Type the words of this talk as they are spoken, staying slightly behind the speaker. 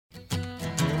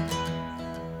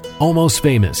Almost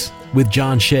Famous with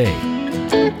John Shea.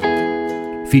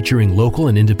 Featuring local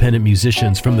and independent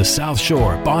musicians from the South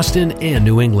Shore, Boston, and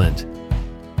New England.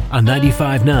 On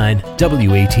 95.9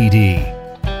 WATD.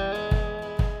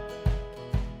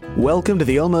 Welcome to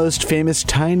the Almost Famous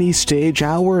Tiny Stage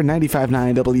Hour,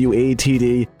 95.9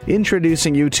 WATD,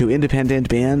 introducing you to independent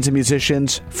bands and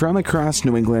musicians from across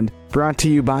New England, brought to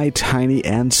you by Tiny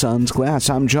and Sons Glass.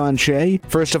 I'm John Shea.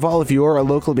 First of all, if you're a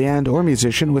local band or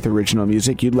musician with original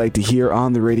music you'd like to hear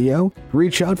on the radio,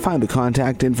 reach out, find the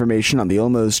contact information on the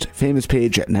Almost Famous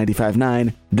page at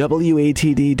 95.9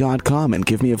 WATD.com, and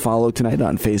give me a follow tonight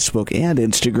on Facebook and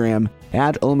Instagram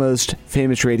at Almost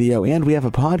Famous Radio. And we have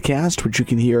a podcast which you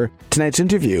can hear tonight's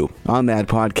interview on that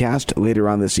podcast later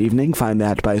on this evening. Find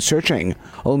that by searching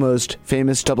Almost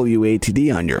Famous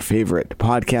WATD on your favorite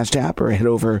podcast app, or head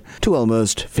over to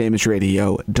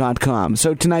almostfamousradio.com.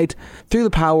 So tonight, through the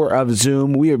power of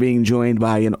Zoom, we are being joined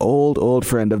by an old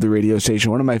friend of the radio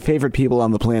station, one of my favorite people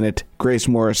on the planet, Grace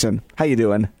Morrison. How you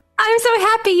doing? I'm so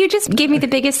happy. You just gave me the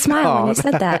biggest smile when you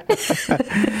said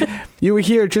that. You were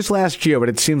here just last year, but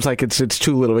it seems like it's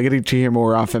too little. We got to get you here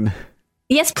more often.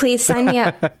 Yes, please, sign me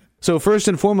up. So first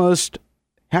and foremost,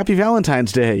 happy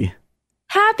Valentine's Day.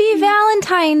 Happy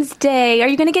Valentine's Day. Are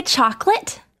you going to get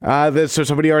chocolate? So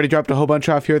somebody already dropped a whole bunch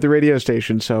off here at the radio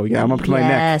station, so yeah, I'm up to my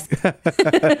neck.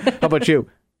 How about you?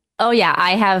 Oh, yeah,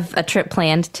 I have a trip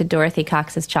planned to Dorothy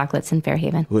Cox's Chocolates in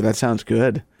Fairhaven. Ooh, that sounds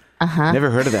good. Uh-huh. Never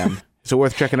heard of them. Is it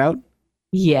worth checking out?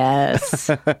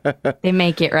 Yes. They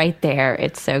make it right there.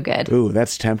 It's so good. Ooh,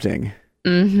 that's tempting.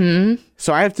 Mm-hmm.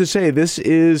 So I have to say, this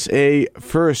is a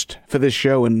first for this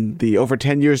show in the over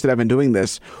 10 years that I've been doing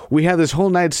this. We have this whole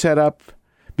night set up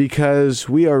because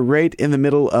we are right in the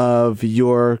middle of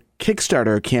your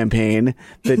Kickstarter campaign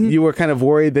that you were kind of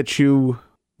worried that you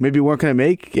maybe weren't going to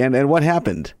make. And what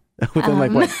happened?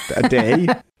 Within a day?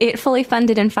 It fully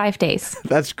funded in 5 days.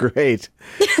 That's great.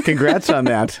 Congrats on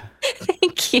that.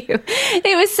 Thank you.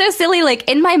 It was so silly. Like,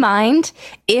 in my mind,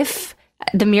 if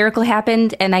the miracle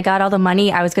happened and I got all the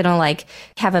money, I was going to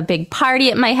have a big party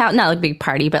at my house. Not a big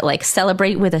party, but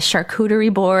celebrate with a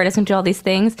charcuterie board. I was going to do all these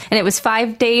things. And it was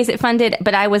 5 days it funded,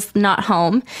 but I was not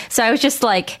home. So I was just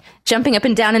jumping up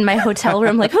and down in my hotel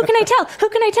room. Who can I tell? Who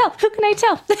can I tell? Who can I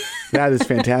tell? That is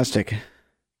fantastic.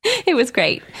 It was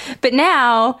great. But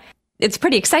now it's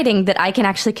pretty exciting that I can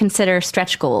actually consider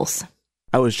stretch goals.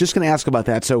 I was just going to ask about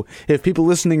that. So if people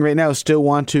listening right now still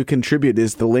want to contribute,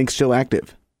 is the link still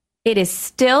active? It is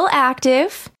still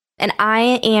active, and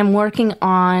I am working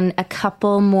on a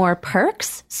couple more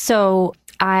perks. So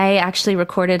I actually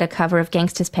recorded a cover of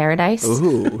Gangsta's Paradise,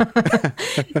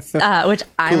 which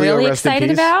I'm really excited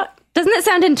about. Doesn't that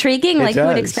sound intriguing? Who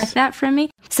would expect that from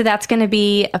me? So that's going to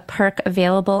be a perk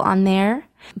available on there.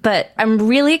 But I'm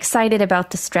really excited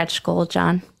about the stretch goal,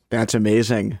 John. That's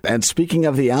amazing. And speaking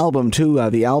of the album, too,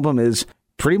 the album is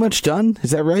pretty much done.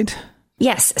 Is that right?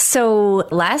 Yes. So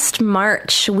last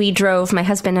March, my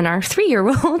husband and our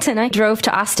 3-year-old and I drove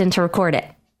to Austin to record it.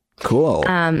 Cool.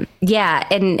 Yeah.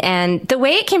 And the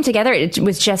way it came together, it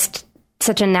was just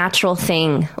such a natural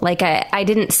thing. I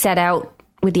didn't set out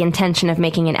with the intention of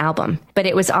making an album, but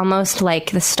it was almost like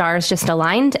the stars just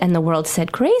aligned and the world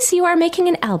said, Grace, you are making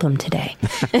an album today.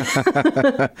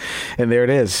 And there it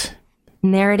is.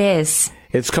 And there it is.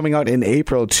 It's coming out in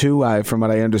April, too, from what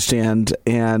I understand.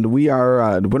 And we're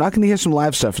not going to hear some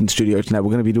live stuff in studio tonight. We're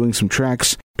going to be doing some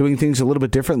tracks, doing things a little bit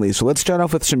differently. So let's start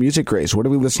off with some music, Grace. What are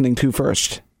we listening to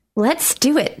first? Let's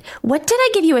do it. What did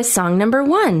I give you as song number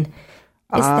 1?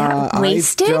 Is that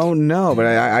Wasted? I don't know, but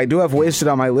I do have Wasted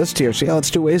on my list here. So yeah,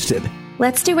 let's do Wasted.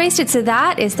 Let's do Wasted. So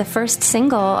that is the first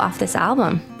single off this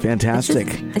album. Fantastic.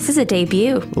 This is a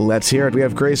debut. Let's hear it. We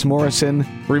have Grace Morrison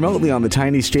remotely on the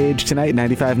tiny stage tonight,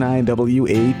 95.9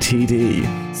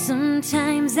 WATD.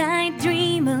 Sometimes I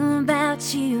dream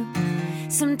about you.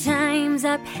 Sometimes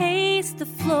I pace the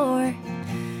floor,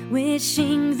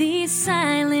 wishing these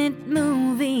silent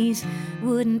movies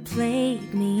wouldn't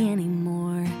plague me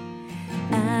anymore.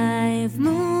 I've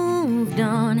moved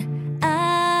on,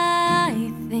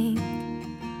 I think,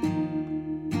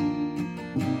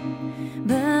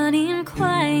 but in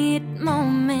quiet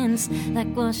moments,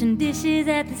 like washing dishes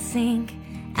at the sink,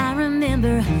 I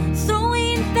remember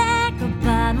throwing back a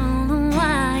bottle of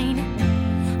wine.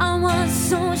 I was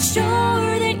so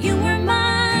sure that you were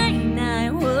mine.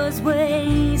 I was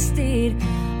wasted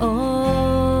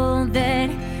all that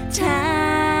time.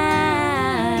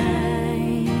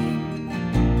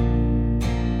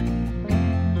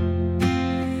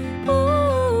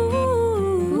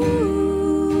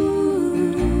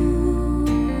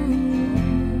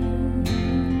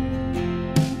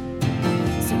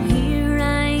 So here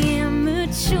I am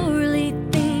maturely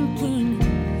thinking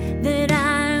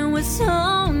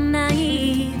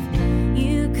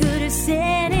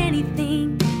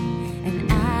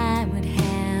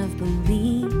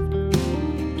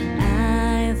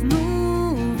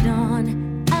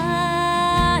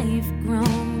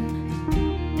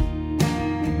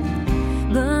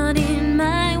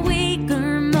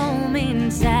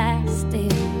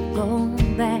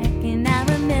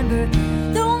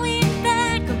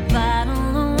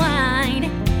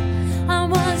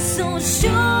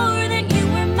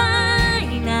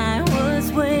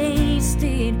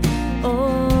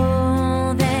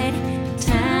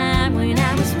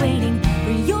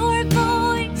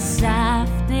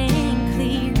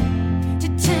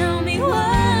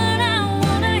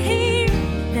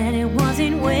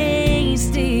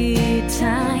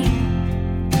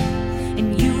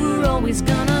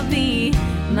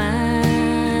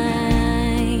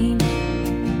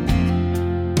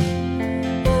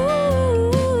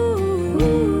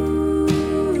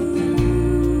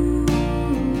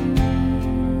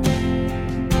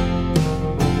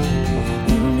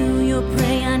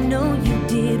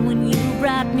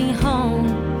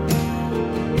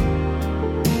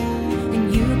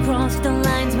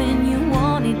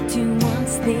wanted to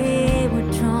once they were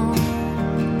drawn.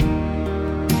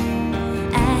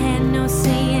 I had no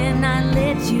say and I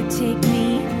let you take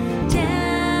me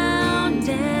down,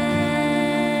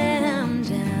 down,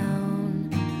 down.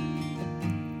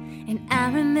 And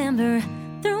I remember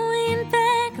throwing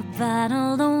back a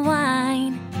bottle of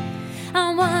wine.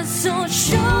 I was so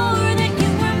sure that you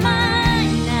were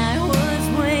mine. I was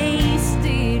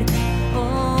wasted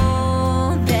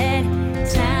all that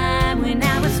time when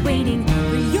I was waiting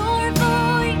for your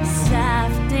voice,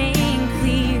 soft and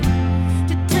clear,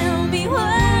 to tell me what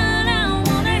I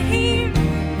want to hear,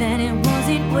 that it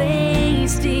wasn't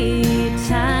wasted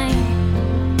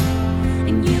time,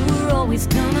 and you were always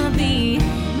gonna be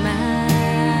mine.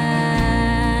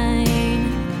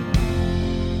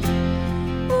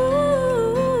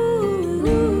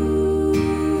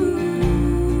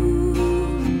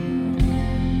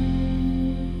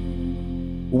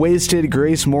 Wasted,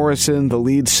 Grace Morrison, the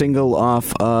lead single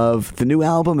off of the new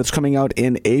album that's coming out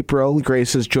in April.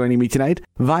 Grace is joining me tonight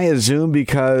via Zoom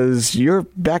because you're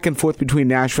back and forth between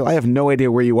Nashville. I have no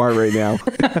idea where you are right now.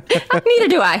 Neither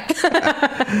do I.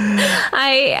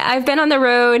 I've been on the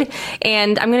road,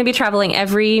 and I'm going to be traveling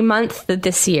every month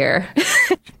this year.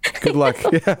 Good luck.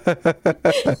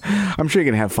 I'm sure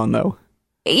you're going to have fun, though.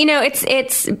 You know,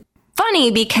 it's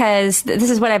funny because this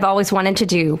is what I've always wanted to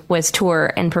do, was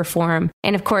tour and perform.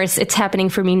 And of course, it's happening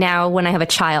for me now when I have a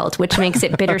child, which makes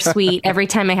it bittersweet every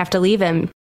time I have to leave him.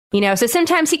 You know, so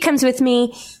sometimes he comes with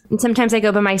me and sometimes I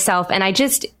go by myself. And I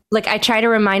just, I try to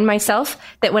remind myself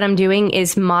that what I'm doing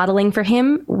is modeling for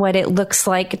him what it looks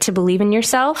like to believe in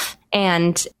yourself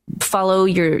and follow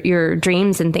your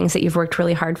dreams and things that you've worked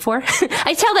really hard for.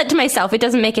 I tell that to myself. It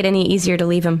doesn't make it any easier to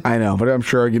leave him. I know, but I'm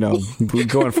sure,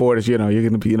 going forward, is, you're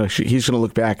going to be, he's going to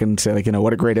look back and say,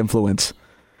 what a great influence.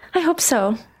 I hope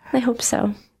so.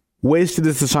 Wasted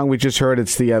is the song we just heard.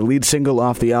 It's the lead single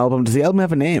off the album. Does the album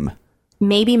have a name?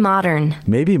 Maybe Modern.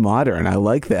 Maybe Modern. I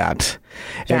like that.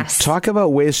 Yes. And talk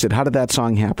about Wasted. How did that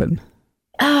song happen?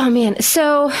 Oh, man.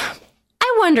 So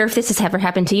I wonder if this has ever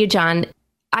happened to you, John.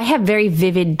 I have very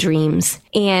vivid dreams.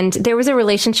 And there was a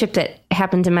relationship that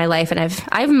happened in my life, and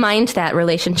I've mined that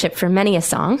relationship for many a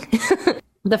song.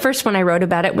 The first one I wrote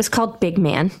about it was called Big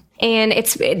Man. And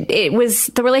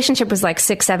the relationship was like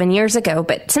 6-7 years ago,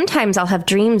 but sometimes I'll have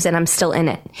dreams and I'm still in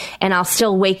it. And I'll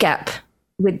still wake up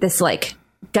with this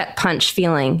gut punch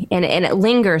feeling, and it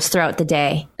lingers throughout the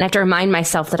day. And I have to remind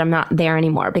myself that I'm not there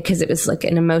anymore because it was like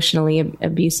an emotionally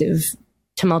abusive,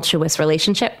 tumultuous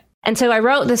relationship. And so I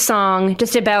wrote the song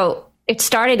it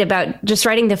started about just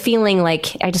writing the feeling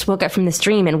like I just woke up from this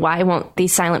dream, and why won't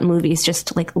these silent movies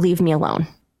just leave me alone?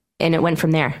 And it went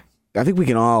from there. I think we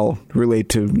can all relate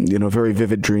to, very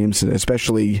vivid dreams,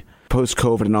 especially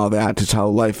post-COVID and all that, just how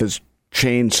life has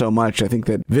changed so much. I think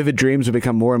that vivid dreams have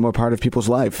become more and more part of people's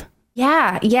life.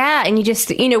 Yeah. And you just,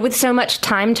 with so much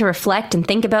time to reflect and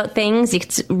think about things,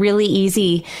 it's really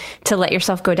easy to let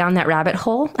yourself go down that rabbit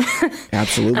hole.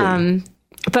 Absolutely.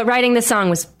 But writing the song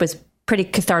was pretty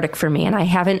cathartic for me, and I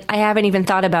haven't even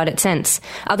thought about it since,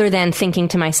 other than thinking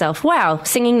to myself, wow,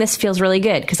 singing this feels really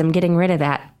good because I'm getting rid of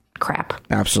that crap.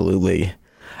 Absolutely.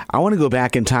 I want to go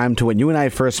back in time to when you and I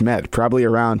first met, probably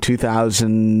around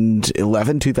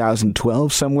 2011,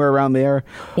 2012, somewhere around there.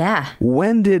 Yeah.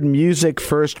 When did music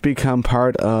first become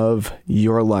part of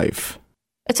your life?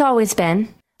 It's always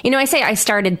been. I say I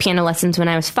started piano lessons when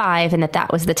I was 5 and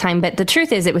that was the time, but the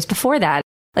truth is it was before that.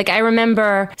 I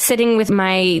remember sitting with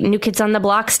my New Kids on the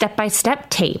Block step-by-step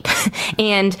tape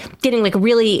and getting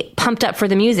really pumped up for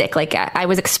the music. I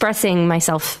was expressing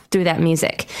myself through that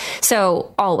music.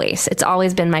 So it's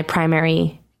always been my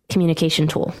primary communication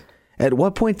tool. At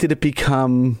what point did it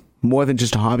become more than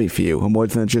just a hobby for you, or more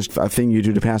than just a thing you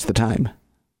do to pass the time?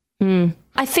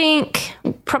 I think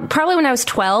probably when I was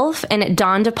 12, and it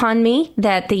dawned upon me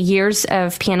that the years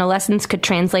of piano lessons could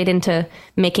translate into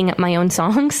making up my own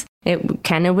songs. It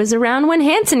kind of was around when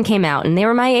Hanson came out, and they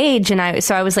were my age, and I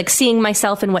was seeing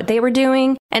myself in what they were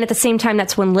doing. And at the same time,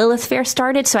 that's when Lilith Fair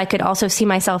started, so I could also see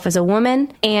myself as a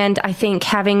woman. And I think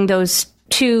having those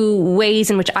two ways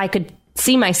in which I could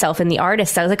see myself in the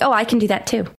artist, I was like, oh, I can do that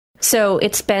too. So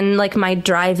it's been my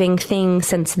driving thing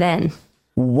since then.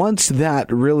 Once that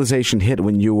realization hit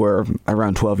when you were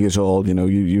around 12 years old,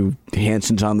 you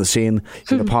Hanson's on the scene,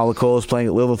 Paula Cole's playing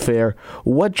at Lilith Fair.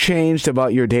 What changed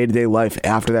about your day-to-day life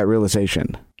after that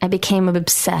realization? I became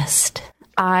obsessed.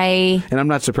 And I'm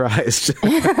not surprised.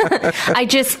 I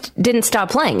just didn't stop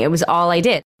playing. It was all I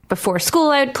did. Before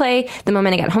school, I would play. The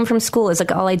moment I got home from school, it was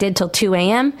all I did till 2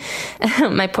 a.m.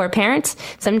 My poor parents,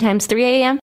 sometimes 3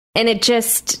 a.m. And it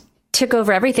just took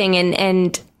over everything.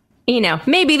 And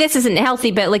maybe this isn't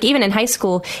healthy, but like even in high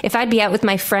school, if I'd be out with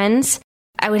my friends,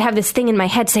 I would have this thing in my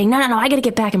head saying, no, I got to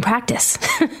get back and practice.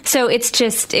 So it's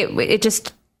just, it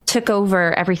just took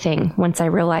over everything once I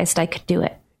realized I could do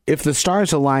it. If the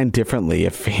stars aligned differently,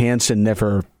 if Hanson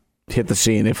never hit the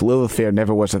scene, if Lilith Fair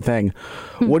never was a thing,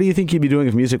 what do you think you'd be doing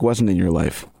if music wasn't in your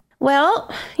life?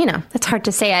 Well, that's hard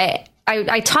to say.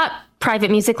 I taught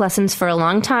private music lessons for a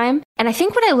long time. And I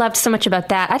think what I loved so much about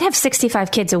that, I'd have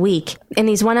 65 kids a week in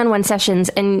these one-on-one sessions.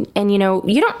 And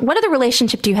what other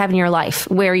relationship do you have in your life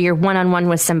where you're one-on-one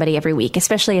with somebody every week,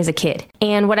 especially as a kid?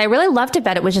 And what I really loved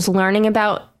about it was just learning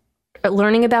about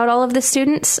all of the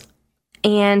students.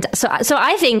 And so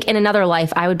I think in another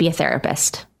life, I would be a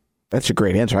therapist. That's a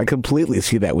great answer. I completely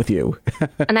see that with you.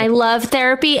 And I love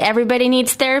therapy. Everybody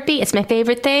needs therapy. It's my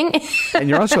favorite thing. And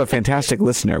you're also a fantastic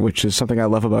listener, which is something I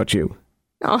love about you.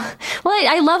 Oh, well,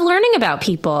 I love learning about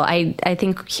people. I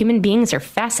think human beings are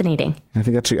fascinating. I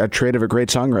think that's a trait of a great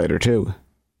songwriter, too.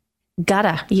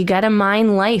 You gotta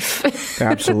mine life.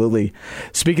 Absolutely.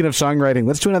 Speaking of songwriting,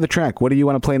 let's do another track. What do you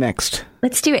want to play next?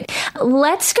 Let's do it.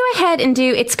 Let's go ahead and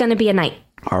do It's Gonna Be a Night.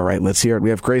 All right, let's hear it. We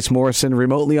have Grace Morrison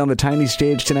remotely on the tiny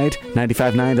stage tonight,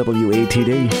 95.9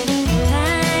 WATD.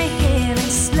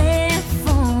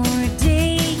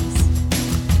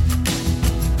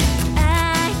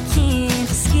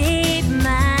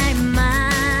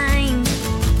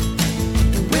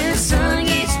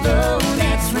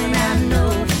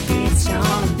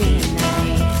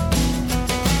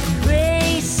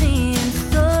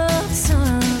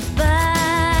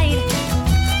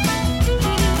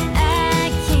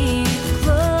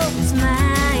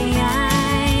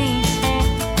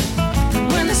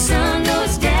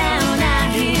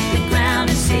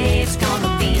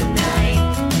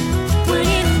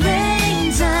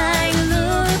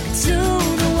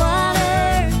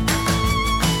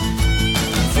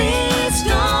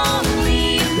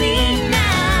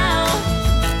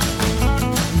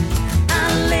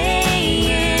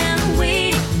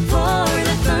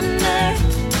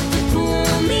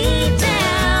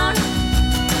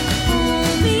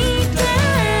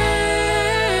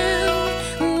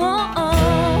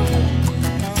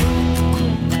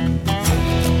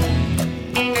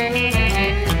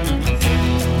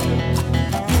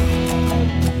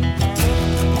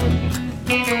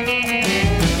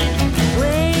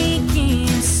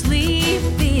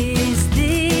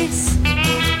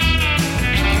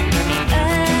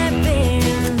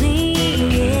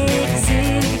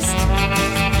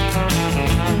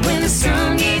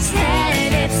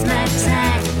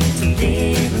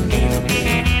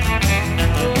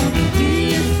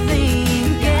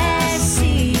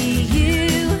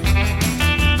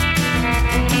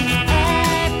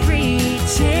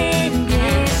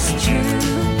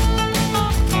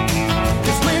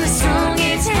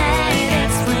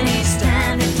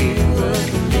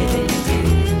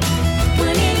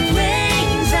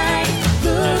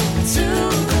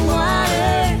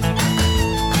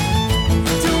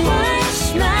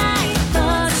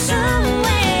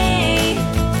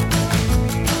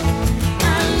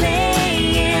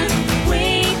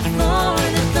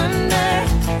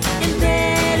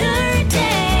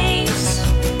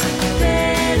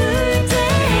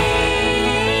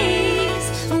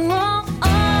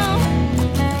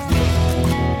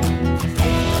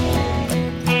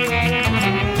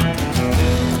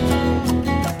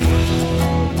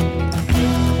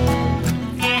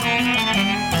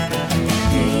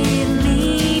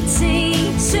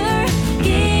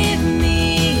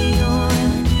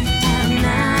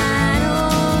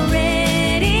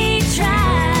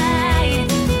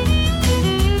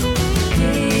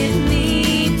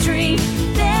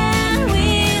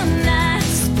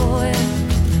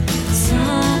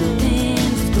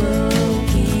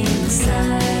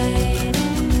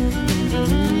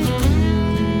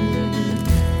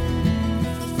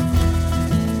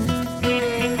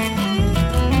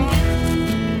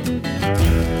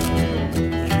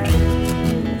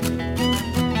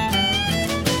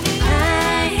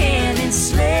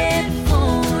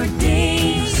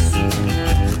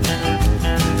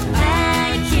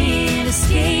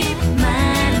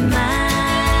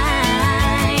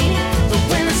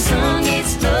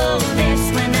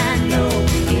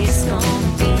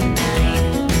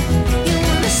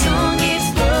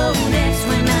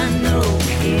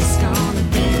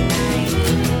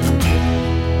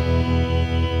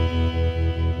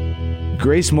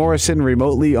 Grace Morrison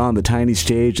remotely on the tiny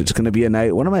stage. It's going to be a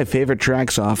night. One of my favorite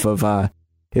tracks off of,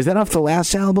 is that off the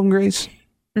last album, Grace?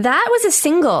 That was a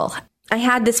single. I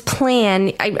had this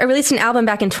plan. I released an album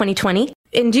back in 2020,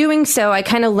 in doing so, I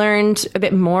kind of learned a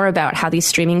bit more about how these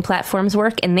streaming platforms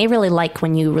work, and they really like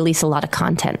when you release a lot of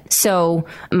content. So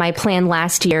my plan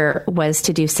last year was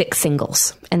to do 6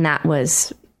 singles, and that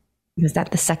was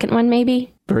that the second one,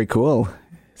 maybe? Very cool.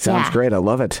 Sounds great. I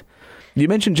love it. You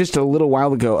mentioned just a little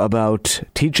while ago about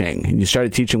teaching, and you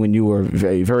started teaching when you were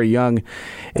very, very young,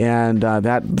 and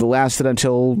that lasted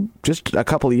until just a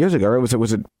couple of years ago.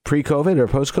 Was it pre-COVID or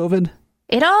post-COVID?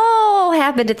 It all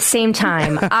happened at the same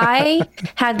time. I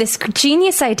had this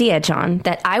genius idea, John,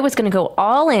 that I was going to go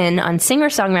all in on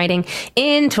singer-songwriting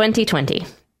in 2020.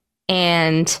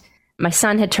 And my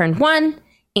son had turned 1,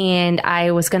 and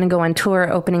I was going to go on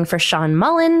tour opening for Sean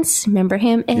Mullins. Remember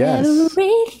him? Yes.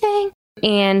 Everything.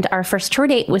 And our first tour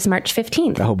date was March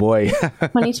 15th. Oh, boy.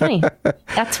 2020.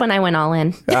 That's when I went all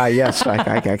in. Yes,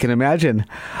 I can imagine.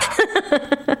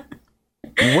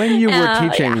 When you were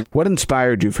teaching, what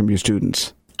inspired you from your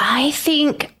students? I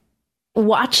think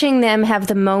watching them have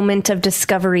the moment of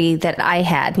discovery that I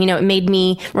had, it made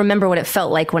me remember what it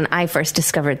felt like when I first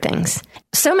discovered things.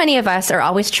 So many of us are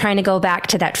always trying to go back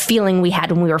to that feeling we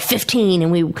had when we were 15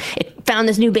 and we found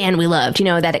this new band we loved,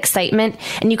 that excitement.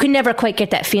 And you could never quite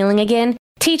get that feeling again.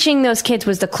 Teaching those kids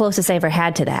was the closest I ever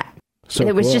had to that. So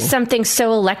there was cool. just something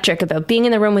so electric about being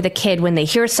in the room with a kid when they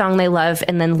hear a song they love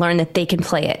and then learn that they can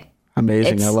play it.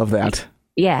 Amazing. I love that.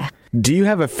 Yeah. Do you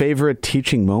have a favorite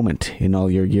teaching moment in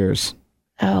all your years?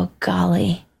 Oh,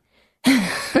 golly.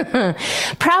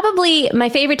 Probably my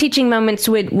favorite teaching moments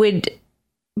would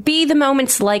be the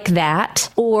moments like that,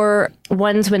 or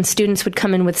ones when students would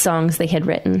come in with songs they had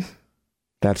written.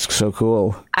 That's so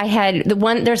cool.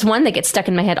 There's one that gets stuck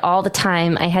in my head all the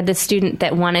time. I had this student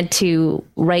that wanted to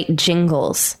write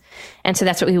jingles. And so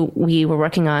that's what we were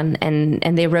working on.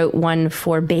 And they wrote one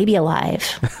for Baby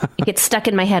Alive. It gets stuck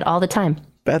in my head all the time.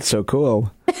 That's so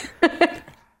cool.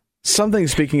 Something,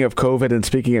 speaking of COVID and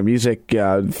speaking of music,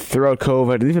 throughout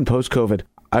COVID and even post-COVID,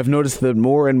 I've noticed that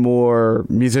more and more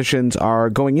musicians are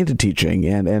going into teaching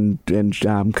and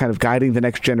kind of guiding the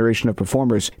next generation of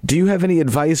performers. Do you have any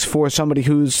advice for somebody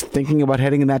who's thinking about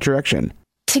heading in that direction?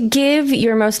 To give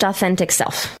your most authentic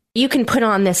self. You can put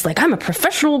on this, like, I'm a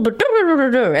professional, but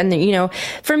and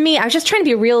for me, I was just trying to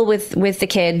be real with the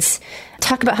kids,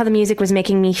 talk about how the music was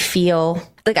making me feel.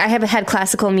 Like, I have had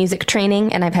classical music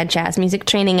training and I've had jazz music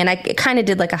training, and I kind of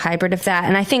did like a hybrid of that.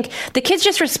 And I think the kids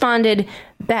just responded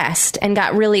best and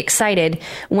got really excited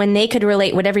when they could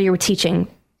relate whatever you were teaching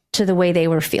to the way they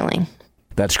were feeling.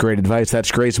 That's great advice. That's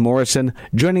Grace Morrison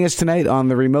joining us tonight on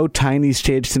the remote Tiny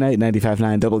Stage tonight,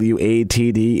 95.9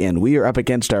 WATD, and we are up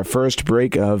against our first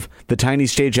break of the Tiny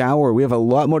Stage Hour. We have a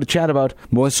lot more to chat about,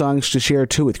 more songs to share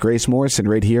too with Grace Morrison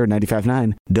right here at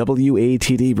 95.9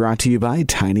 WATD, brought to you by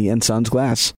Tiny & Sons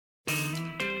Glass.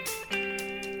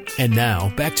 And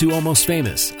now, back to Almost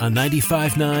Famous on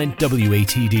 95.9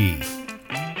 WATD.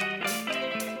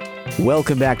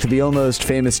 Welcome back to the Almost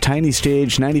Famous Tiny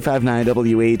Stage, 95.9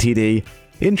 WATD,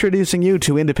 introducing you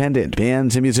to independent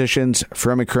bands and musicians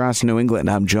from across New England.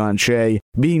 I'm John Shea,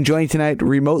 being joined tonight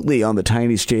remotely on the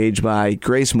Tiny Stage by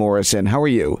Grace Morrison. How are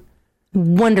you?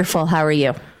 Wonderful. How are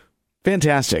you?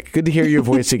 Fantastic. Good to hear your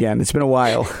voice again. It's been a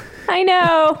while. I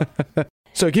know.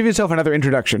 So give yourself another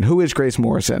introduction. Who is Grace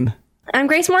Morrison? I'm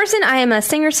Grace Morrison. I am a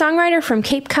singer-songwriter from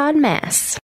Cape Cod,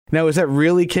 Mass. Now, is that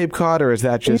really Cape Cod, or is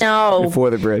that just before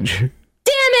the bridge? Damn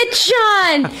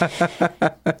it,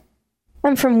 John!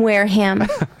 I'm from Wareham.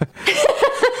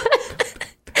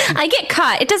 I get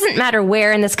caught. It doesn't matter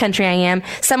where in this country I am.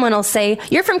 Someone will say,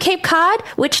 "You're from Cape Cod?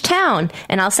 Which town?"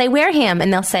 And I'll say, "Wareham."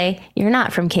 And they'll say, "You're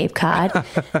not from Cape Cod."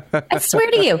 I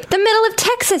swear to you, the middle of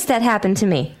Texas, that happened to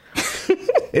me.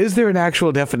 Is there an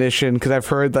actual definition? Because I've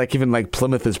heard even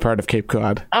Plymouth is part of Cape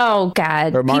Cod. Oh,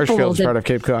 God. Or Marshfield is part of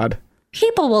Cape Cod.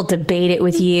 People will debate it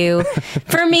with you.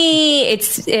 For me,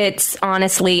 it's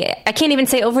honestly, I can't even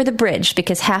say over the bridge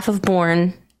because half of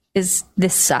Bourne is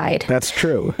this side. That's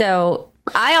true. So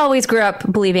I always grew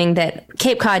up believing that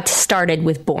Cape Cod started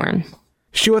with Bourne.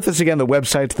 Share with us again the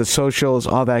websites, the socials,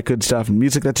 all that good stuff,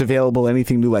 music that's available,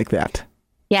 anything new like that.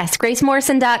 Yes,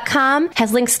 gracemorrison.com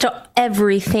has links to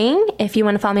everything. If you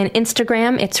want to follow me on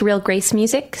Instagram, it's Real Grace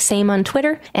Music, same on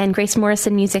Twitter, and Grace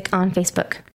Morrison Music on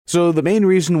Facebook. So the main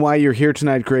reason why you're here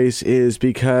tonight, Grace, is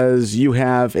because you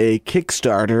have a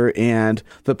Kickstarter, and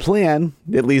the plan,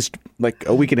 at least like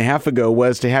a week and a half ago,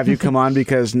 was to have you come on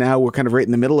because now we're kind of right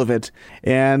in the middle of it.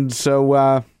 And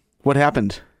so what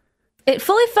happened? It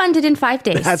fully funded in 5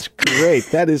 days. That's great.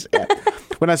 That is...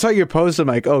 When I saw your post, I'm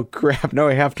like, oh, crap, no,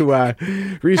 I have to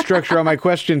restructure all my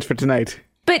questions for tonight.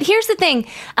 But here's the thing.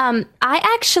 I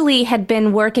actually had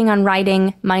been working on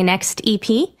writing my next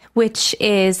EP, which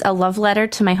is a love letter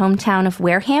to my hometown of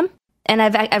Wareham. And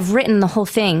I've written the whole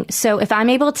thing. So if I'm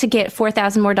able to get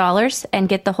 $4,000 more and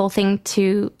get the whole thing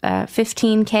to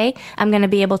 $15K, I'm going to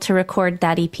be able to record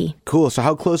that EP. Cool. So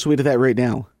how close are we to that right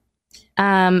now?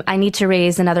 I need to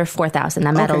raise another 4,000.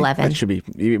 I'm at 11. That should be.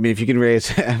 I mean, if you can raise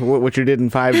what you did in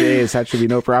 5 days, that should be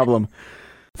no problem.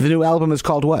 The new album is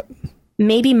called what?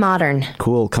 Maybe Modern.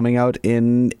 Cool. Coming out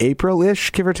in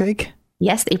April-ish, give or take?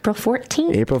 Yes, April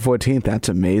 14th. April 14th. That's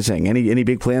amazing. Any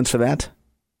big plans for that?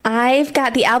 I've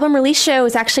got the album release show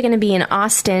is actually going to be in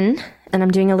Austin, and I'm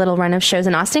doing a little run of shows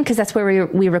in Austin because that's where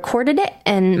we recorded it,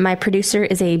 and my producer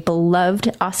is a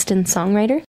beloved Austin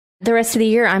songwriter. The rest of the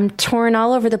year, I'm touring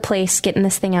all over the place, getting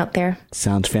this thing out there.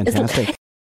 Sounds fantastic.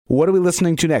 What are we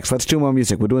listening to next? Let's do more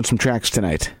music. We're doing some tracks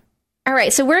tonight. All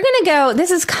right, so we're going to go, this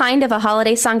is kind of a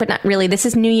holiday song, but not really. This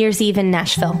is New Year's Eve in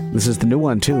Nashville. This is the new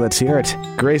one, too. Let's hear it.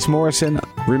 Grace Morrison,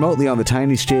 remotely on the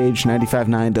tiny stage,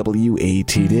 95.9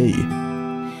 WATD.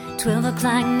 12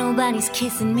 o'clock, nobody's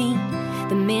kissing me.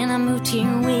 The man I moved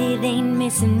here with ain't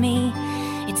missing me.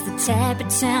 It's the type of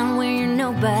town where you're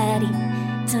nobody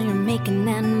till you're making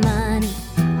that money.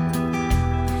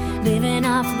 Living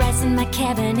off rice in my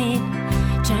cabinet,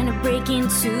 trying to break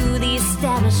into the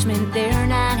establishment. They're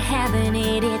not having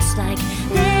it. It's like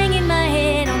banging my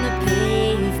head on the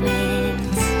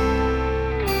pavement.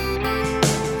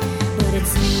 But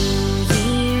it's New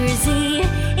Year's Eve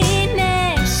in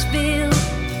Nashville,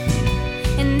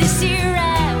 and this year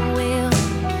I will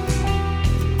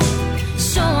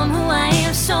show 'em who I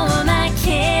am, show 'em I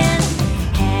can.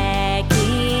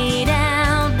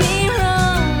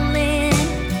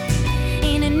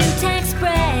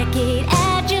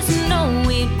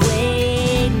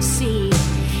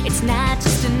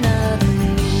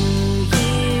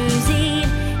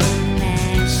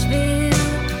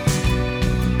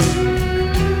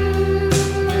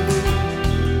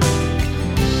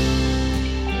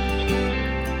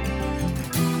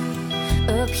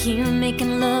 Here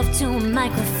making love to a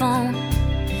microphone.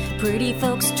 Pretty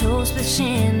folks toast with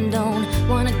Shandon.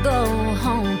 Wanna go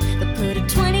home, but put a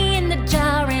 20 in the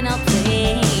jar and I'll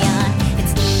play on.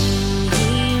 It's New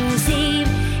Year's Eve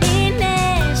in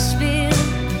Nashville,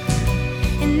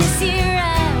 and this year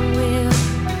I will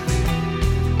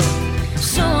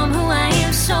show 'em who I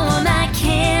am, show 'em I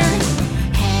can.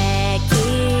 Hack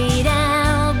it,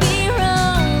 I'll be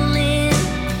rolling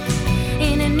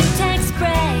in a new tax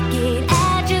bracket.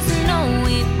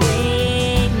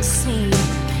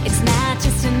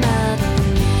 Another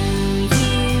New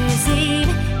Year's Eve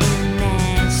in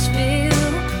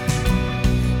Nashville.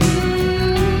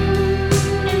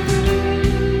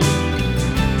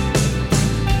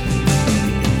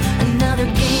 Another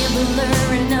gambler,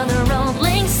 another old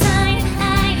lang syne.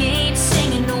 I ain't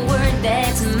singing a word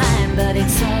that's mine, but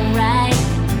it's alright.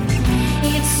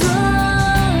 It's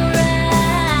alright,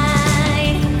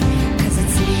 'cause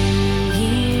it's New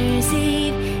Year's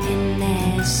Eve in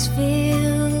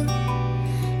Nashville.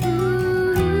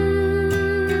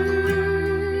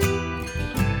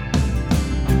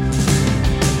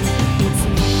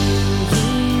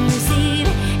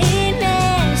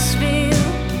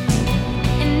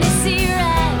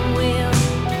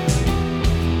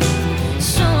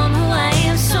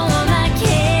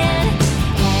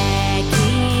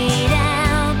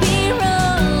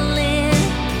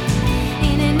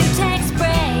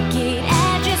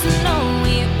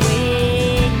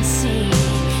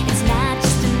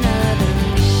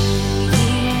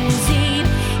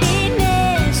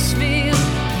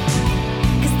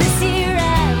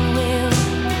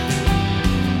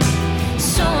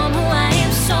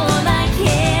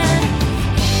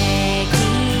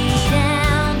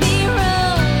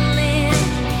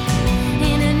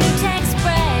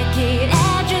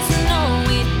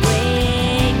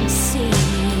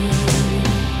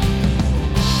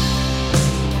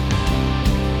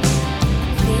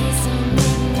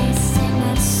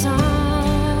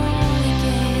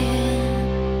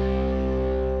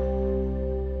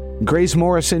 Grace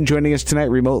Morrison joining us tonight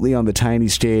remotely on the tiny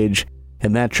stage,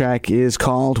 and that track is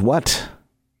called what?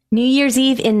 New Year's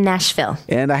Eve in Nashville.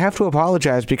 And I have to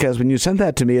apologize because when you sent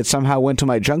that to me, it somehow went to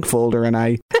my junk folder and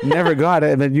I never got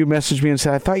it. And then you messaged me and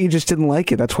said, I thought you just didn't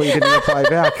like it. That's why you didn't reply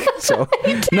back. So,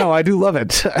 no, I do love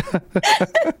it.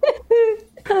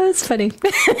 Oh, that's funny.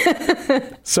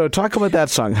 So talk about that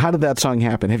song. How did that song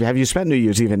happen? Have you spent New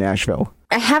Year's Eve in Nashville?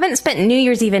 I haven't spent New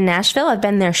Year's Eve in Nashville. I've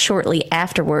been there shortly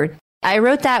afterward. I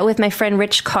wrote that with my friend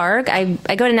Rich Karg.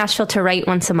 I go to Nashville to write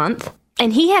once a month.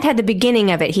 And he had the beginning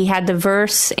of it. He had the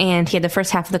verse and he had the first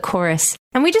half of the chorus.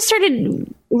 And we just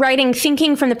started writing,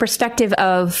 thinking from the perspective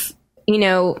of, You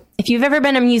know, if you've ever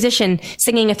been a musician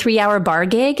singing a 3-hour bar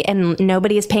gig and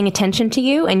nobody is paying attention to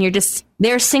you and you're just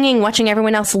there singing, watching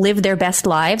everyone else live their best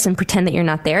lives and pretend that you're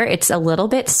not there, it's a little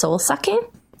bit soul sucking.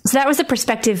 So that was the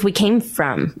perspective we came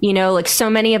from. You know, like so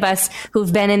many of us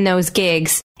who've been in those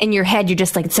gigs, in your head, you're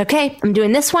just like, it's okay. I'm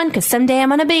doing this one because someday I'm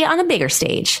going to be on a bigger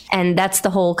stage. And that's the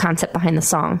whole concept behind the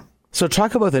song. So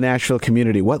talk about the Nashville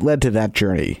community. What led to that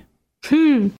journey?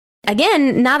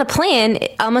 Again, not a plan.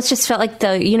 It almost just felt like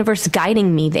the universe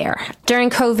guiding me there. During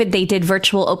COVID, they did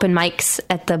virtual open mics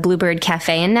at the Bluebird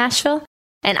Cafe in Nashville.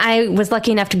 And I was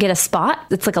lucky enough to get a spot.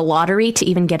 It's like a lottery to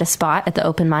even get a spot at the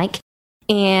open mic.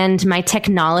 And my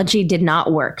technology did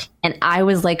not work. And I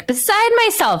was like beside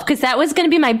myself because that was going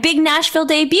to be my big Nashville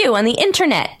debut on the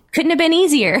internet. Couldn't have been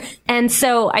easier. And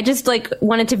so I just like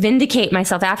wanted to vindicate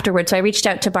myself afterwards. So I reached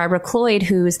out to Barbara Cloyd,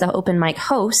 who's the open mic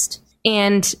host.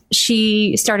 And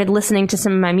she started listening to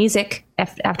some of my music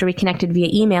after we connected via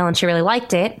email, and she really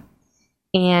liked it.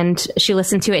 And she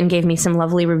listened to it and gave me some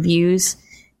lovely reviews.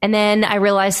 And then I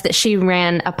realized that she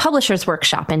ran a publisher's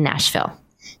workshop in Nashville.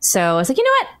 So I was like, you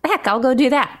know what? Heck, I'll go do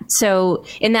that. So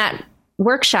in that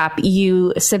workshop,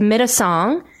 you submit a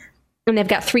song, and they've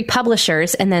got 3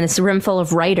 publishers, and then it's a room full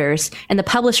of writers, and the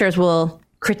publishers will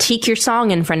critique your song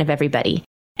in front of everybody.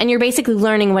 And you're basically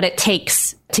learning what it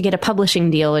takes to get a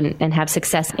publishing deal and have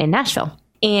success in Nashville.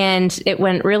 And it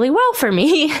went really well for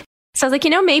me. So I was like, you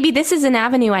know, maybe this is an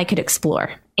avenue I could explore.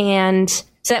 And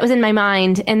so that was in my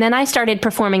mind. And then I started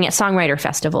performing at songwriter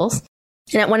festivals.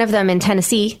 And at one of them in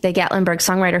Tennessee, the Gatlinburg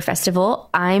Songwriter Festival,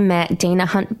 I met Dana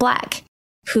Hunt Black,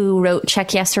 who wrote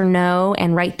Check Yes or No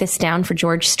and Write This Down for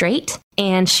George Strait.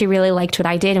 And she really liked what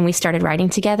I did, and we started writing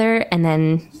together. And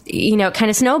then, you know, it kind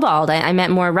of snowballed. I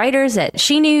met more writers that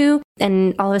she knew,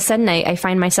 and all of a sudden I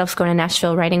find myself going to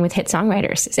Nashville writing with hit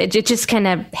songwriters. It just kind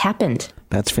of happened.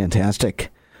 That's fantastic.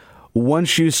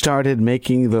 Once you started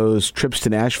making those trips to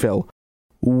Nashville,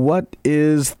 what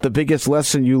is the biggest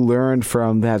lesson you learned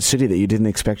from that city that you didn't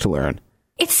expect to learn?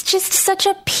 It's just such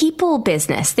a people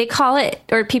business. They call it,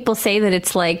 or people say that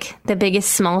it's like the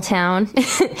biggest small town.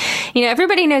 You know,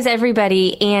 everybody knows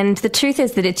everybody. And the truth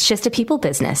is that it's just a people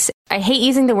business. I hate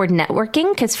using the word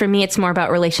networking because for me, it's more about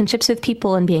relationships with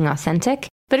people and being authentic.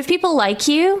 But if people like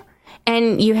you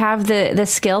and you have the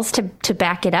skills to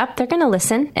back it up, they're going to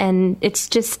listen. And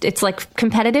it's like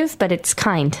competitive, but it's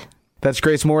kind. That's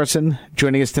Grace Morrison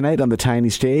joining us tonight on the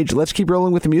Tiny Stage. Let's keep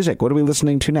rolling with the music. What are we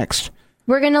listening to next?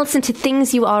 We're going to listen to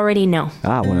Things You Already Know.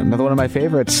 Another one of my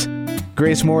favorites.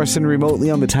 Grace Morrison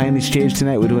remotely on the Tiny Stage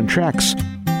tonight. We're doing tracks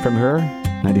from her.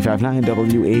 95.9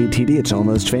 WATD. It's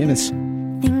Almost Famous.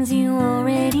 Things you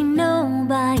already know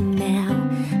by now.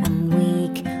 I'm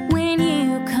weak when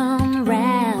you come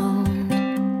round.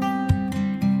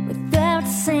 Without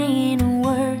saying a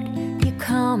word, you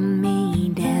calm me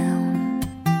down.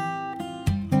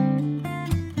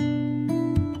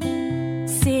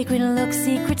 Secret looks,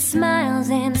 secret smiles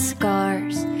and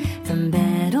scars from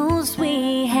battles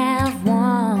we have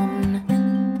won.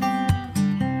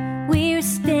 We're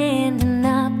standing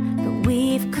up, but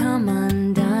we've come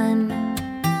undone.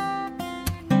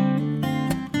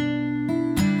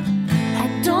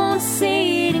 I don't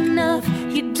say it enough,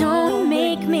 you don't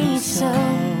make me so.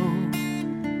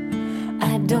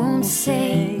 I don't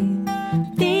say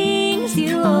things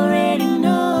you already know.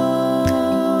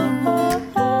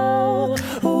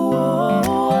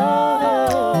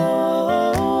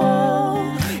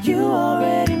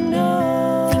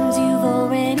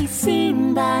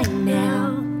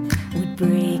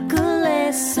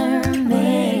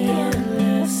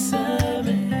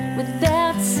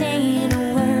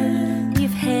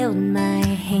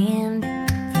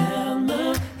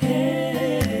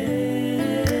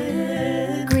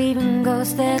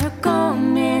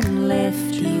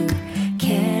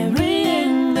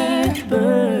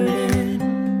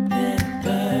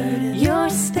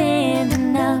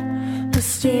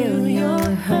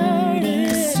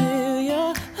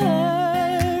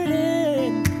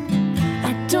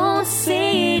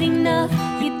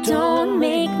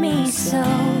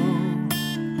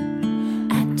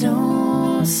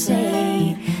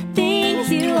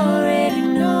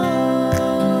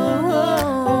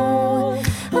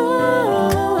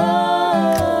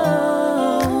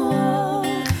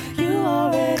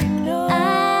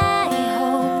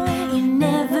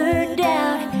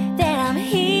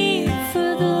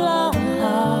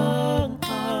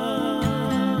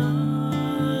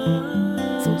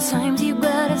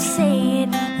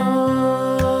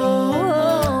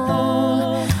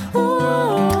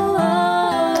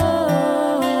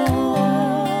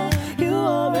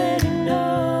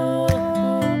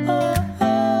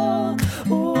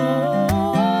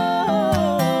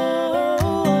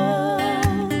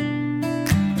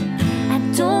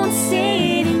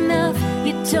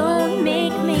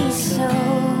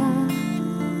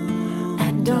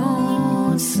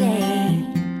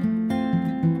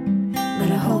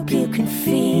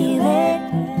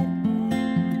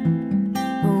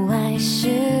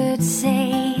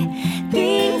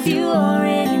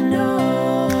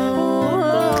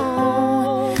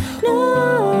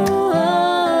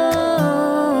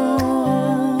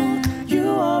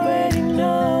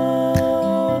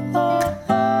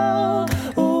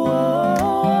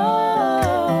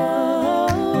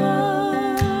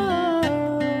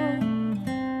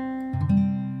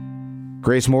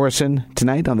 Grace Morrison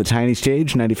tonight on the Tiny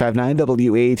Stage, 95.9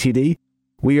 WATD.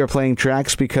 We are playing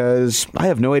tracks because I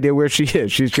have no idea where she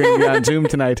is. She's joining me on Zoom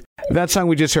tonight. That song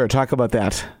we just heard, talk about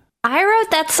that. I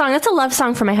wrote that song. That's a love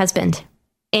song for my husband.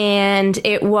 And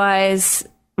it was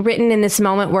written in this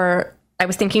moment where I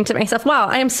was thinking to myself, wow,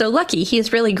 I am so lucky.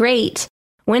 He's really great.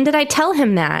 When did I tell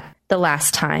him that the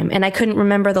last time? And I couldn't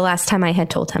remember the last time I had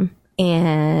told him.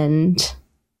 And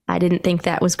I didn't think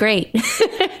that was great.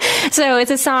 So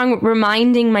it's a song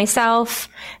reminding myself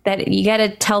that you got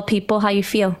to tell people how you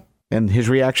feel. And his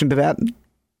reaction to that?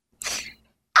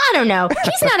 I don't know.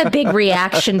 He's not a big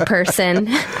reaction person.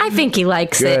 I think he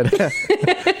likes it.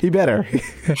 He better.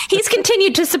 He's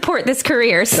continued to support this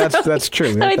career. So that's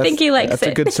true. So I think he likes it.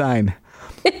 That's a good sign.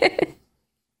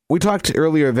 We talked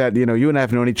earlier that, you and I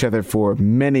have known each other for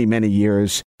many, many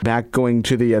years, back going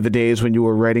to the days when you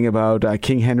were writing about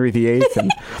King Henry VIII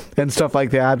and stuff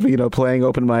like that, playing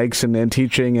open mics and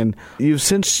teaching. And you've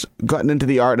since gotten into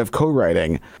the art of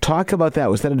co-writing. Talk about that.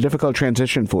 Was that a difficult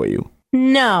transition for you?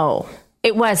 No,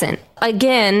 it wasn't.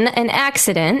 Again, an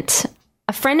accident.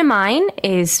 A friend of mine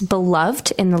is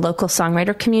beloved in the local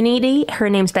songwriter community. Her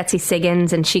name's Betsy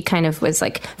Siggins, and she kind of was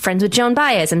like friends with Joan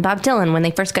Baez and Bob Dylan when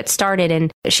they first got started, and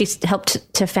she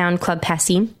helped to found Club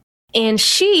Passim. And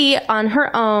she, on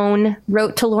her own,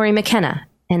 wrote to Lori McKenna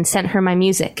and sent her my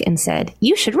music and said,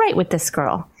 you should write with this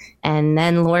girl. And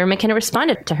then Lori McKenna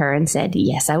responded to her and said,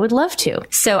 yes, I would love to.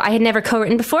 So I had never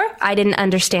co-written before. I didn't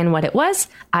understand what it was.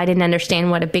 I didn't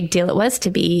understand what a big deal it was to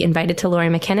be invited to Lori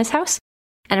McKenna's house.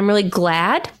 And I'm really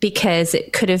glad because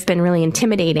it could have been really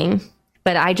intimidating.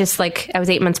 But I was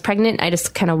 8 months pregnant. I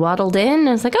just kind of waddled in.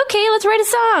 I was like, okay, let's write a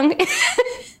song.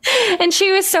 And she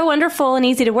was so wonderful and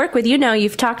easy to work with.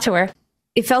 You've talked to her.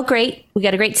 It felt great. We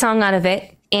got a great song out of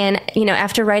it. And,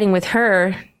 after writing with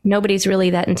her, nobody's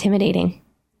really that intimidating.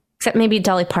 Except maybe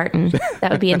Dolly Parton.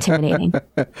 That would be intimidating.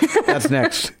 That's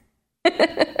next.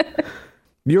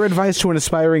 Your advice to an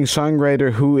aspiring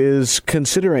songwriter who is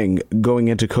considering going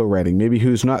into co-writing, maybe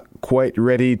who's not quite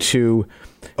ready to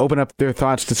open up their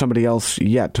thoughts to somebody else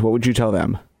yet, what would you tell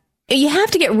them? You have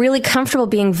to get really comfortable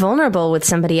being vulnerable with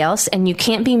somebody else, and you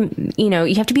can't be,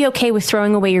 you have to be okay with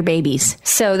throwing away your babies.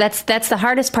 So that's the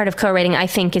hardest part of co-writing, I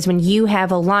think, is when you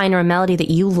have a line or a melody that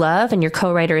you love and your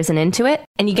co-writer isn't into it,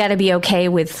 and you got to be okay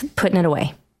with putting it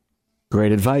away.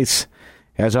 Great advice.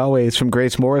 As always, from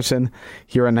Grace Morrison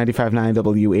here on 95.9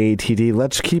 WATD.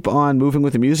 Let's keep on moving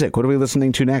with the music. What are we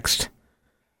listening to next?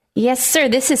 Yes, sir.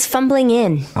 This is Fumbling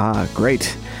In.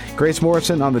 Great. Grace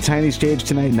Morrison on the Tiny Stage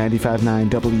tonight, 95.9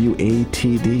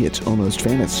 WATD. It's Almost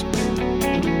Famous.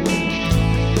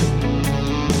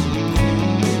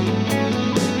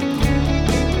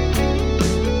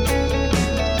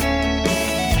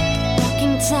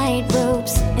 Walking tight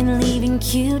ropes and leaving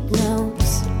cute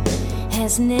notes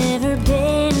has never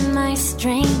been my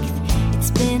strength.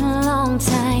 It's been a long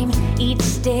time.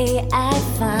 Each day I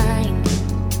find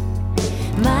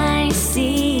my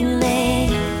ceilings.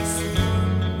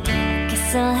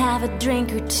 Guess I'll have a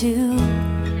drink or two.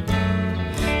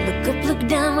 Look up, look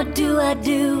down, what do I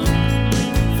do?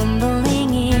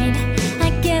 Fumbling in, I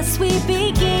guess we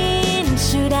begin.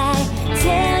 Should I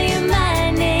tell you my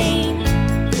name?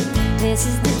 This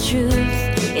is the truth.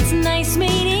 It's nice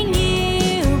meeting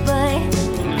you, but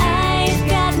I've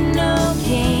got no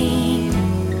game.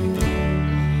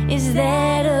 Is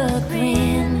that a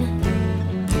grin?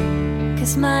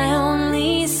 'Cause my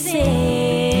only sin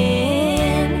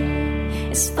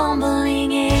is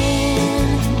fumbling in.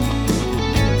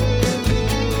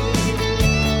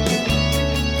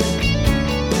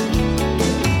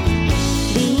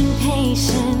 Being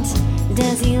patient,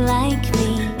 does he like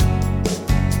me?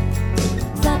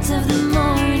 Thoughts of the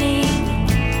morning,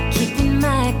 keeping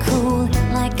my cool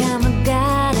like I'm a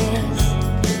goddess.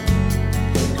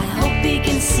 I hope he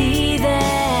can see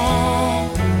that.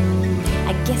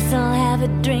 I guess I'll have a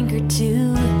drink or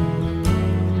two.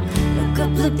 Look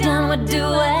up, look down, what do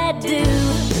I do?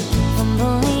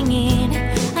 Fumbling in,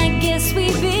 I guess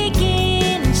we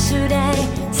begin. Should I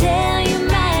tell you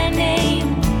my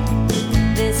name?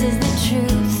 This is the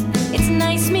truth. It's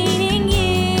nice meeting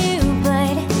you,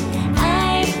 but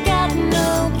I've got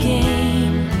no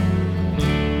game.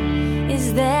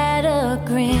 Is that a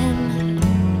grin?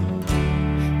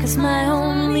 'Cause my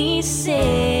only sin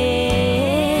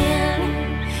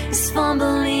is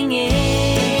fumbling in.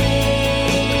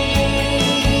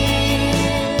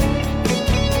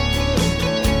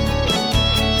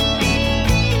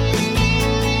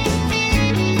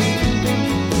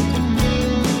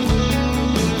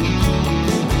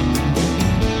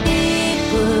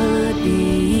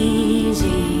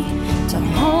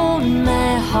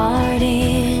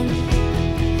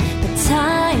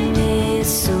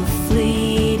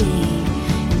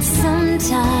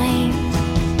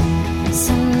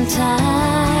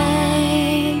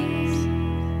 ties,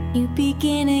 you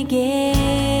begin again.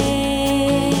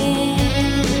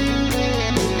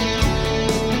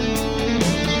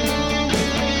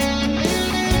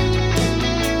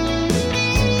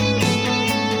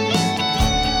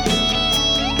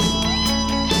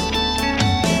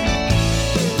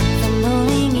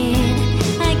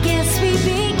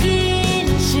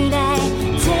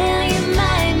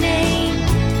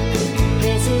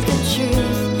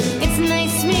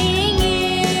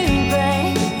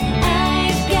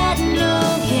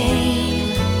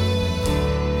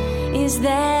 Is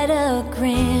that a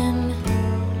grin?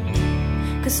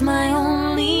 'Cause my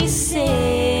only sin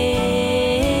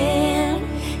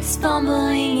is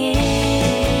fumbling in.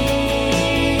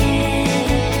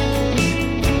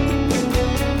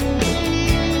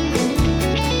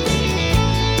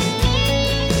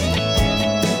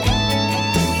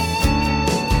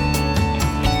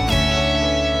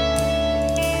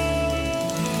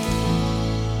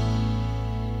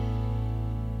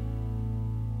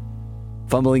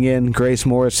 Fumbling in, Grace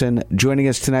Morrison, joining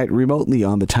us tonight remotely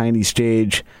on the tiny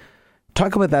stage.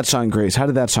 Talk about that song, Grace. How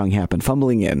did that song happen?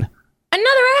 Fumbling in.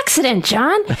 Another accident,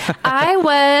 John.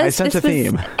 I sense a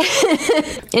theme.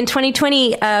 In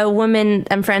 2020, a woman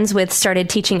I'm friends with started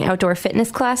teaching outdoor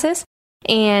fitness classes.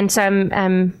 And so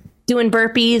I'm doing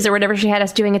burpees or whatever she had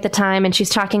us doing at the time. And she's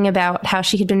talking about how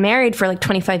she had been married for like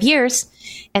 25 years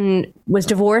and was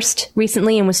divorced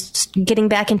recently and was getting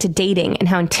back into dating and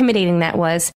how intimidating that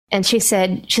was. And she's like,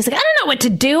 I don't know what to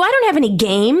do. I don't have any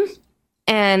game.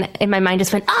 And in my mind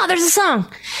just went, oh, there's a song.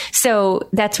 So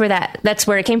that's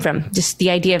where it came from. Just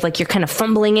the idea of like, you're kind of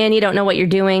fumbling in. You don't know what you're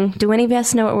doing. Do any of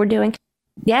us know what we're doing?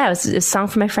 Yeah, it was a song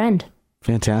for my friend.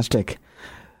 Fantastic.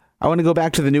 I want to go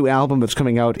back to the new album that's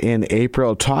coming out in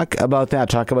April. Talk about that.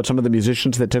 Talk about some of the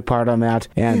musicians that took part on that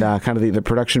and kind of the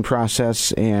production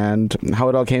process and how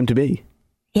it all came to be.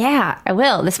 Yeah, I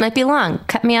will. This might be long.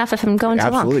 Cut me off if I'm going too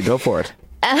long. Absolutely. Go for it.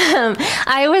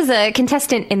 I was a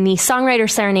contestant in the Songwriter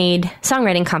Serenade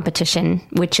songwriting competition,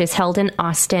 which is held in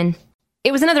Austin.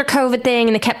 It was another COVID thing,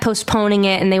 and they kept postponing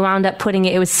it, and they wound up putting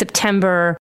it was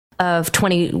September of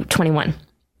 2021.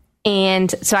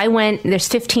 And so I went, there's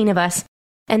 15 of us,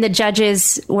 and the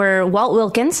judges were Walt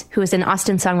Wilkins, who is an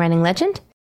Austin songwriting legend,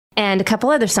 and a couple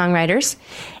other songwriters.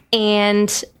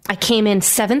 And I came in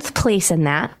 7th place in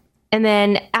that. And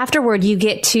then afterward, you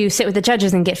get to sit with the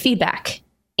judges and get feedback.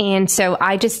 And so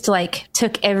I just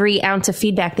took every ounce of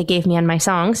feedback they gave me on my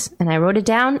songs and I wrote it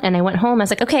down and I went home. I was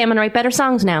like, okay, I'm going to write better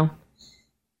songs now.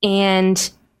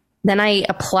 And then I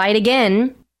applied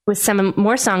again with some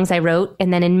more songs I wrote.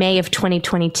 And then in May of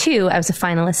 2022, I was a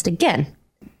finalist again.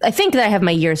 I think that I have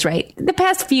my years right. The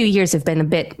past few years have been a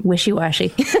bit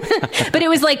wishy-washy, but it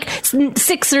was like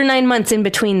 6 or 9 months in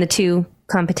between the two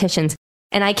competitions.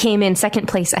 And I came in 2nd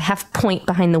place, a half point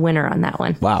behind the winner on that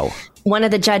one. Wow. One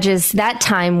of the judges that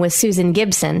time was Susan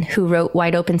Gibson, who wrote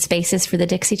Wide Open Spaces for the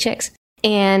Dixie Chicks.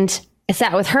 And I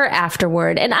sat with her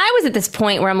afterward. And I was at this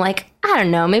point where I'm like, I don't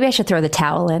know, maybe I should throw the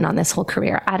towel in on this whole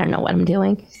career. I don't know what I'm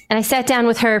doing. And I sat down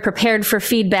with her, prepared for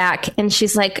feedback. And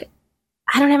she's like,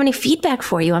 I don't have any feedback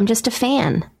for you. I'm just a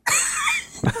fan.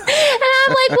 And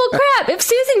I'm like, well, crap, if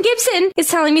Susan Gibson is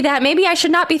telling me that, maybe I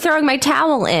should not be throwing my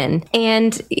towel in.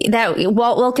 And that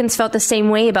Walt Wilkins felt the same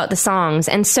way about the songs.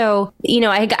 And so,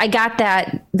 I got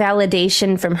that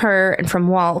validation from her and from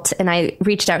Walt. And I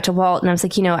reached out to Walt and I was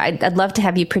like, I'd love to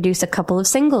have you produce a couple of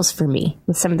singles for me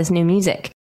with some of this new music.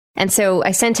 And so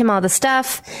I sent him all the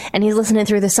stuff and he's listening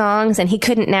through the songs and he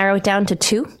couldn't narrow it down to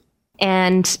 2.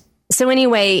 And so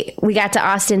anyway, we got to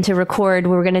Austin to record.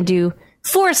 We were going to do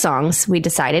 4 songs, we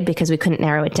decided, because we couldn't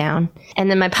narrow it down.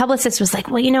 And then my publicist was like,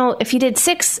 well, if you did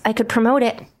 6, I could promote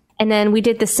it. And then we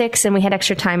did the 6 and we had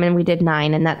extra time and we did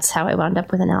 9. And that's how I wound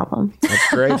up with an album. That's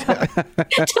great.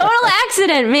 Total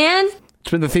accident, man. It's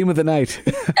been the theme of the night.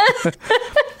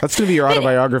 That's going to be your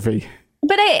autobiography.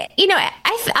 But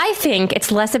I think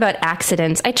it's less about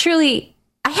accidents.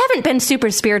 I haven't been super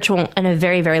spiritual in a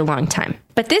very, very long time.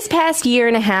 But this past year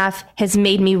and a half has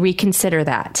made me reconsider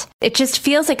that. It just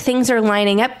feels like things are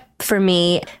lining up for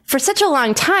me. For such a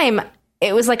long time,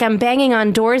 it was like I'm banging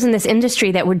on doors in this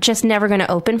industry that were just never going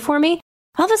to open for me.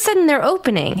 All of a sudden, they're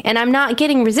opening, and I'm not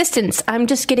getting resistance. I'm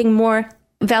just getting more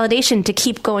validation to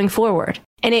keep going forward.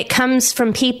 And it comes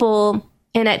from people,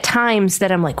 and at times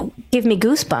that I'm like, give me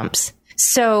goosebumps.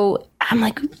 So I'm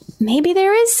like, maybe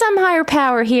there is some higher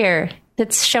power here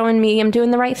that's showing me I'm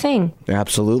doing the right thing.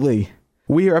 Absolutely.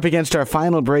 We are up against our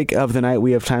final break of the night.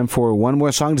 We have time for one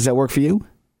more song. Does that work for you?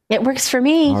 It works for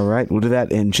me. All right. We'll do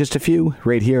that in just a few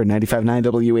right here at 95.9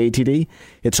 WATD.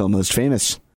 It's Almost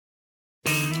Famous.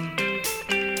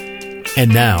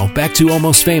 And now, back to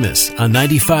Almost Famous on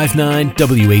 95.9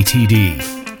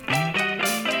 WATD.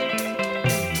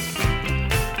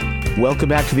 Welcome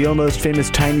back to the Almost Famous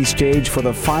Tiny Stage for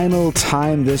the final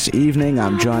time this evening.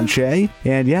 I'm John Shea.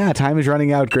 And yeah, time is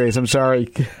running out, Grace. I'm sorry.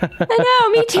 I know,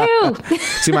 me too.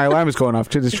 See, my alarm is going off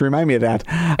to just remind me of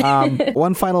that.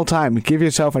 One final time, give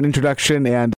yourself an introduction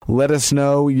and let us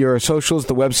know your socials,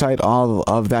 the website, all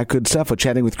of that good stuff. We're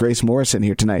chatting with Grace Morrison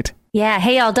here tonight. Yeah,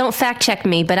 hey y'all, don't fact check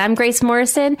me, but I'm Grace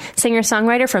Morrison,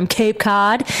 singer-songwriter from Cape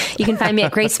Cod. You can find me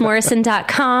at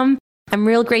gracemorrison.com. I'm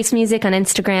Real Grace Music on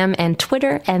Instagram and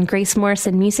Twitter, and Grace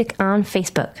Morrison Music on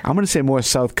Facebook. I'm going to say more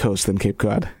South Coast than Cape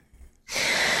Cod.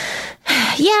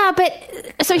 Yeah, but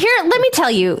so here, let me tell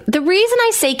you, the reason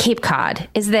I say Cape Cod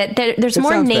is that there's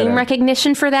more name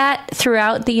recognition for that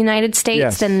throughout the United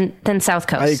States than South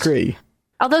Coast. I agree.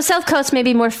 Although South Coast may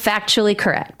be more factually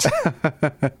correct.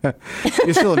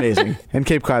 You're still amazing. And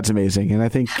Cape Cod's amazing. And I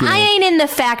think... I ain't in the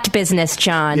fact business,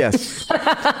 John. Yes.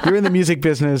 You're in the music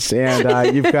business,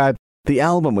 and you've got the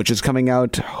album, which is coming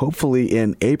out hopefully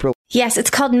in April. Yes, it's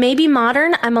called Maybe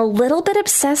Modern. I'm a little bit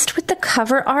obsessed with the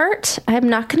cover art. I'm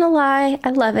not going to lie.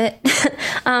 I love it.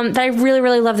 But I really,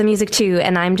 really love the music too.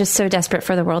 And I'm just so desperate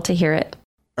for the world to hear it.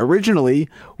 Originally,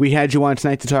 we had you on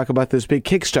tonight to talk about this big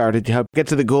Kickstarter to help get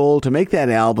to the goal to make that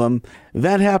album.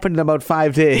 That happened in about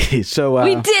 5 days. So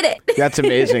we did it. That's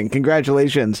amazing.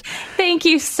 Congratulations. Thank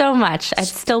you so much. It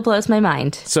still blows my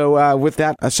mind. So with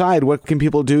that aside, what can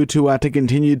people do to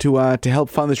continue to help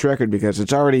fund this record? Because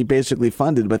it's already basically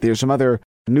funded, but there's some other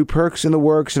new perks in the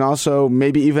works, and also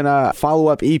maybe even a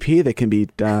follow-up EP that can be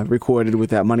recorded with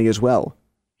that money as well.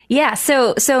 Yeah,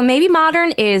 so Maybe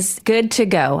Modern is good to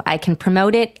go. I can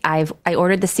promote it. I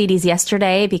ordered the CDs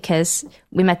yesterday because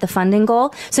we met the funding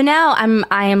goal. So now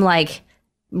I am like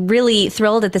really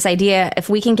thrilled at this idea. If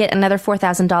we can get another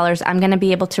 $4,000, I'm going to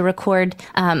be able to record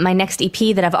my next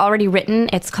EP that I've already written.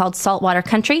 It's called Saltwater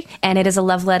Country, and it is a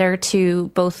love letter to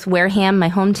both Wareham, my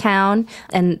hometown,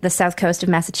 and the south coast of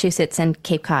Massachusetts and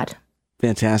Cape Cod.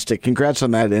 Fantastic. Congrats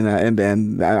on that,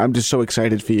 and I'm just so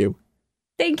excited for you.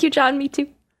 Thank you, John. Me too.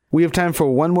 We have time for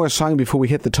one more song before we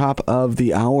hit the top of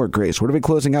the hour, Grace. What are we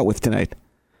closing out with tonight?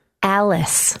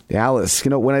 Alice. Alice. You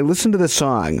know, when I listen to the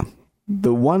song,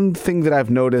 the one thing that I've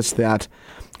noticed that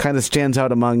kind of stands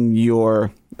out among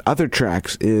your other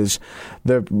tracks is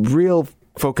the real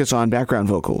focus on background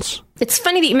vocals. It's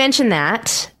funny that you mentioned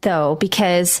that, though,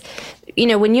 because, you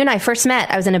know, when you and I first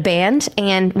met, I was in a band,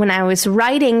 and when I was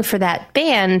writing for that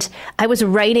band, I was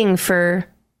writing for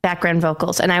background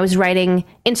vocals, and I was writing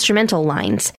instrumental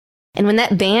lines. And when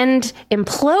that band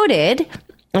imploded,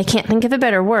 I can't think of a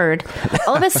better word,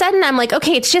 all of a sudden I'm like,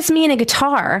 okay, it's just me and a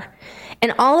guitar,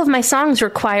 and all of my songs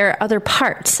require other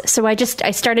parts. So I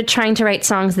started trying to write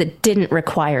songs that didn't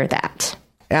require that.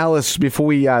 Alice, before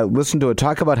we listen to it,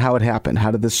 talk about how it happened.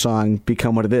 How did this song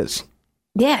become what it is?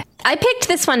 Yeah, I picked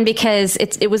this one because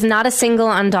it was not a single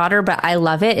on Daughter, but I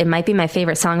love it. It might be my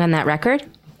favorite song on that record.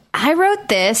 I wrote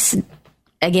this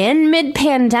again,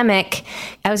 mid-pandemic.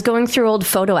 I was going through old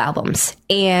photo albums,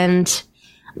 and,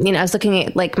 you know, I was looking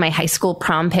at like my high school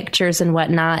prom pictures and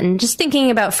whatnot, and just thinking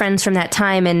about friends from that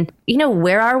time. And, you know,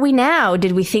 where are we now?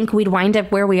 Did we think we'd wind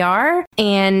up where we are?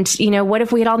 And, you know, what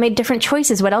if we had all made different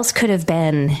choices? What else could have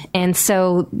been? And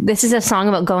so this is a song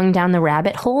about going down the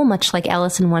rabbit hole, much like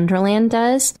Alice in Wonderland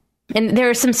does. And there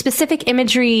are some specific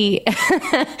imagery.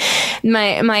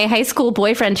 My high school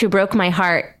boyfriend who broke my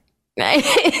heart, I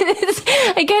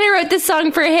kind of wrote this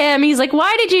song for him. He's like,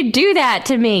 why did you do that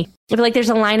to me? Like, there's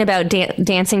a line about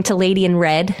dancing to Lady in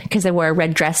Red, because I wore a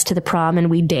red dress to the prom and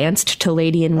we danced to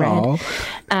Lady in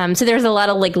Red. So there's a lot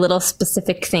of like little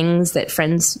specific things that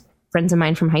friends of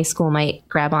mine from high school might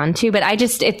grab onto. But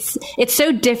it's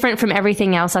so different from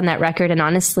everything else on that record, and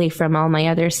honestly from all my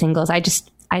other singles. I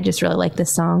just really like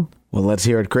this song. Well, let's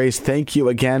hear it. Grace, thank you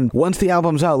again. Once the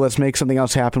album's out, let's make something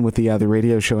else happen with the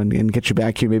radio show and get you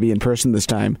back here maybe in person this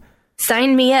time.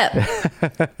 Sign me up.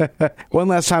 One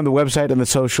last time, the website and the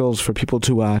socials for people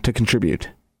to contribute.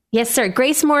 Yes, sir.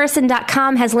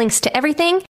 GraceMorrison.com has links to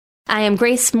everything. I am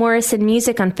Grace Morrison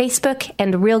Music on Facebook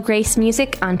and Real Grace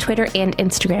Music on Twitter and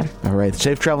Instagram. All right.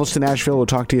 Safe travels to Nashville. We'll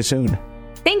talk to you soon.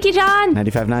 Thank you, John.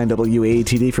 95.9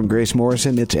 WATD from Grace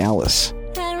Morrison. It's Alice.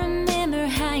 I remember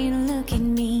how you look at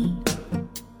me.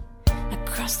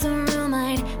 Across the room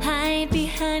I'd hide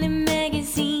behind a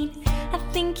magazine. I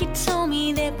think you told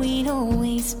me that we'd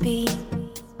always be.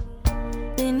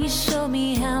 Then you showed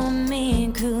me how a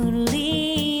man could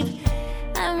leave.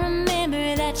 I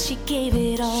remember that she gave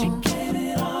it all.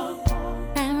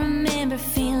 I remember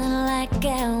feeling like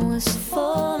I was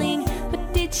falling.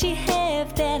 What did she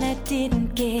have that I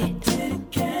didn't get?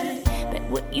 But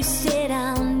what you said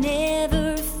I'll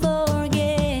never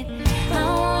forget. I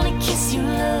wanna kiss your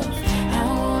love, I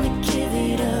wanna give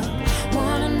it up.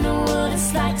 Wanna know what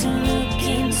it's like to look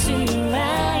into your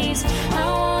eyes. I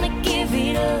wanna give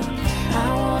it up,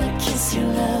 I wanna kiss your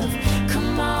love.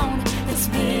 Come on, let's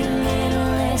be a little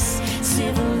less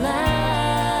civilized.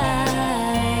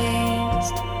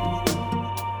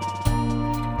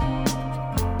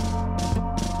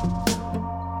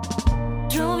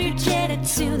 Drove your Jetta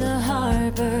to the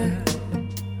harbor.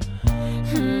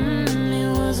 It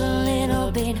was a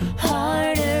little bit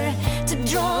harder to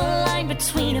draw a line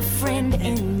between a friend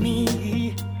and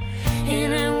me.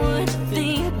 And I would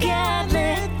think I'd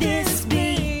let this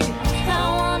be. I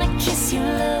wanna kiss your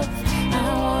love, I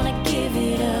wanna give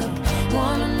it up.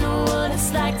 Wanna know what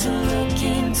it's like to look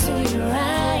into your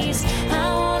eyes. I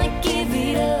wanna give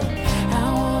it up, I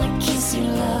wanna kiss your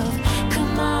love.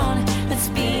 Come on, let's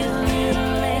be a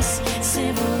little less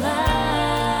civilized.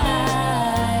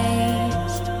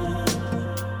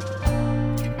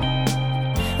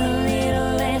 A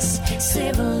little less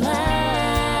civilized.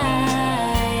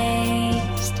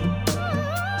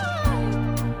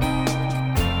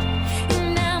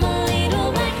 And I'm a little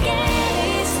like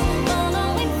Alice,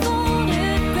 following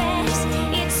photographs.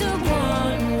 It's a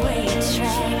one-way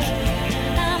track.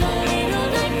 I'm a little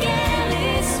like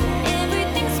Alice,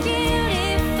 everything's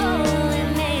beautiful,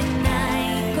 and then I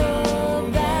go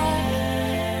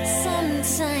back.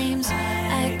 Sometimes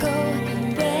I go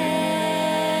back.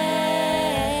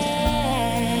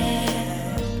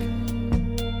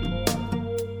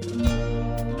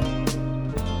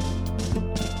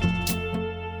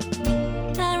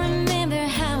 I remember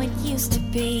how it used to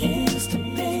be.